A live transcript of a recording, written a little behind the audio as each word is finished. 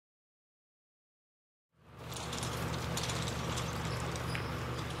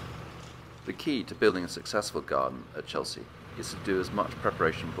key to building a successful garden at Chelsea is to do as much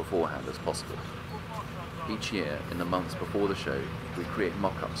preparation beforehand as possible. Each year, in the months before the show, we create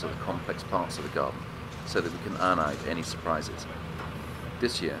mock-ups of the complex parts of the garden so that we can iron out any surprises.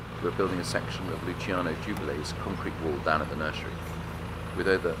 This year, we're building a section of Luciano Jubilee's concrete wall down at the nursery. With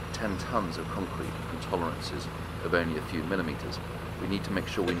over 10 tons of concrete and tolerances of only a few millimetres, we need to make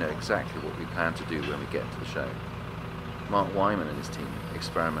sure we know exactly what we plan to do when we get to the show. Mark Wyman and his team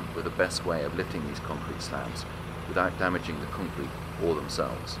experiment with the best way of lifting these concrete slabs without damaging the concrete or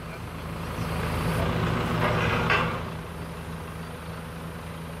themselves.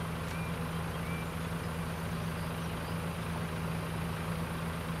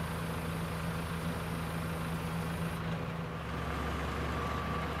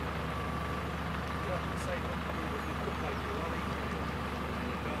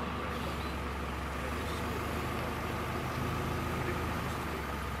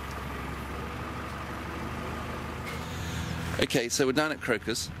 Okay, so we're down at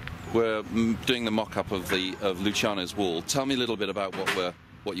Crocus. We're doing the mock-up of Luciano's wall. Tell me a little bit about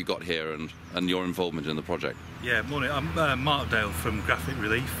what you got here and your involvement in the project. Yeah, morning. I'm Mark Dale from Graphic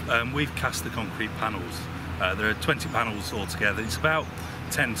Relief. We've cast the concrete panels. There are 20 panels altogether. It's about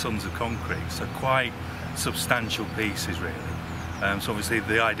 10 tons of concrete, so quite substantial pieces really. So obviously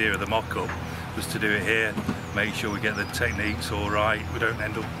the idea of the mock-up was to do it here, make sure we get the techniques all right, we don't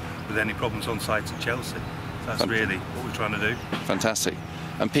end up with any problems on site at Chelsea. That's really what we're trying to do. Fantastic.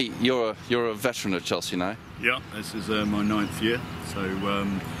 And Pete, you're a veteran of Chelsea now. Yeah, this is my 9th year. So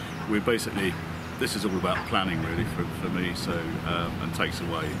we're basically, this is all about planning really for me. So and takes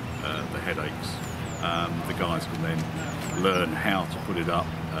away the headaches. The guys can then learn how to put it up.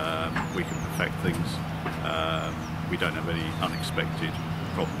 We can perfect things. We don't have any unexpected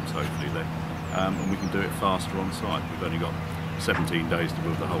problems hopefully there, and we can do it faster on site. We've only got 17 days to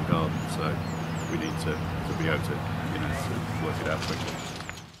build the whole garden, so we need to be able to, to work it out quickly.